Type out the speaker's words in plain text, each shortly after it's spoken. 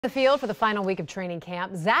The field for the final week of training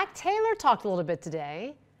camp. Zach Taylor talked a little bit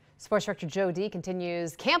today. Sports Director Joe D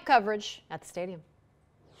continues camp coverage at the stadium.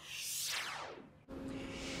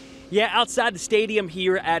 Yeah, outside the stadium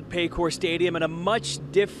here at Paycor Stadium, and a much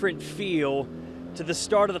different feel to the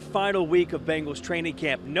start of the final week of Bengals training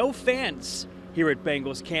camp. No fans here at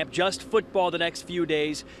Bengals camp, just football the next few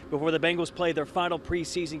days before the Bengals play their final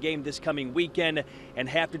preseason game this coming weekend and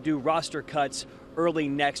have to do roster cuts early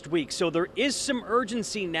next week. So there is some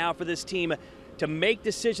urgency now for this team to make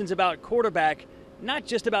decisions about quarterback, not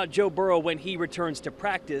just about Joe Burrow when he returns to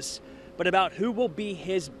practice, but about who will be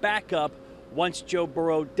his backup once Joe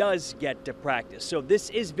Burrow does get to practice. So this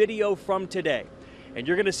is video from today, and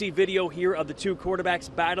you're going to see video here of the two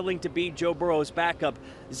quarterbacks battling to be Joe Burrow's backup.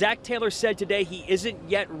 Zach Taylor said today he isn't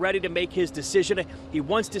yet ready to make his decision. He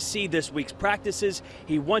wants to see this week's practices.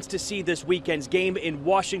 He wants to see this weekend's game in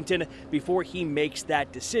Washington before he makes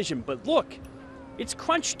that decision. But look, it's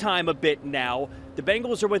crunch time a bit now. The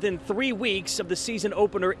Bengals are within 3 weeks of the season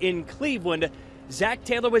opener in Cleveland. Zach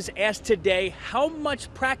Taylor was asked today, how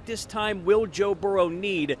much practice time will Joe Burrow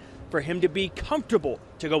need for him to be comfortable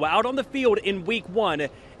to go out on the field in week 1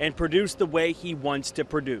 and produce the way he wants to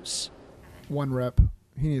produce? 1 rep.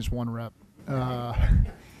 He needs 1 rep. But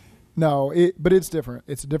it's different.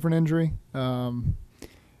 It's a different injury. I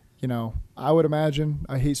would imagine,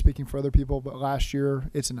 I hate speaking for other people, but last year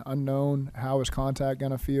it's an unknown. How is contact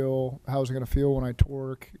going to feel? How is it going to feel when I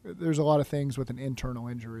torque? There's a lot of things with an internal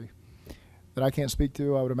injury that I can't speak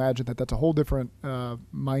to. I would imagine that that's a whole different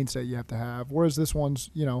mindset you have to have. Whereas this one's,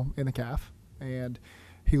 in the calf, and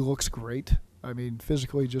he looks great. I mean,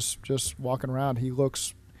 physically, just walking around, he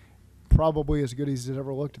looks probably as good as he's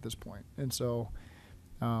ever looked at this point. And so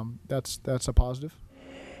that's a positive.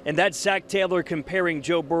 And that's Zach Taylor comparing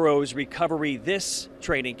Joe Burrow's recovery this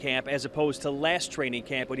training camp as opposed to last training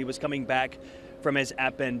camp when he was coming back from his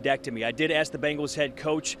appendectomy. I did ask the Bengals head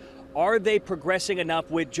coach, are they progressing enough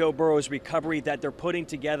with Joe Burrow's recovery that they're putting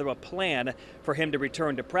together a plan for him to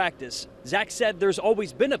return to practice? Zach said there's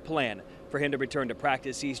always been a plan for him to return to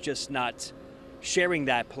practice. He's just not sharing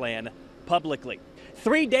that plan publicly.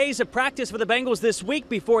 3 days of practice for the Bengals this week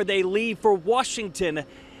before they leave for Washington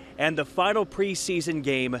and the final preseason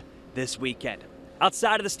game this weekend.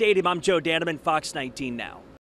 Outside of the stadium, I'm Joe Danneman, Fox 19 Now.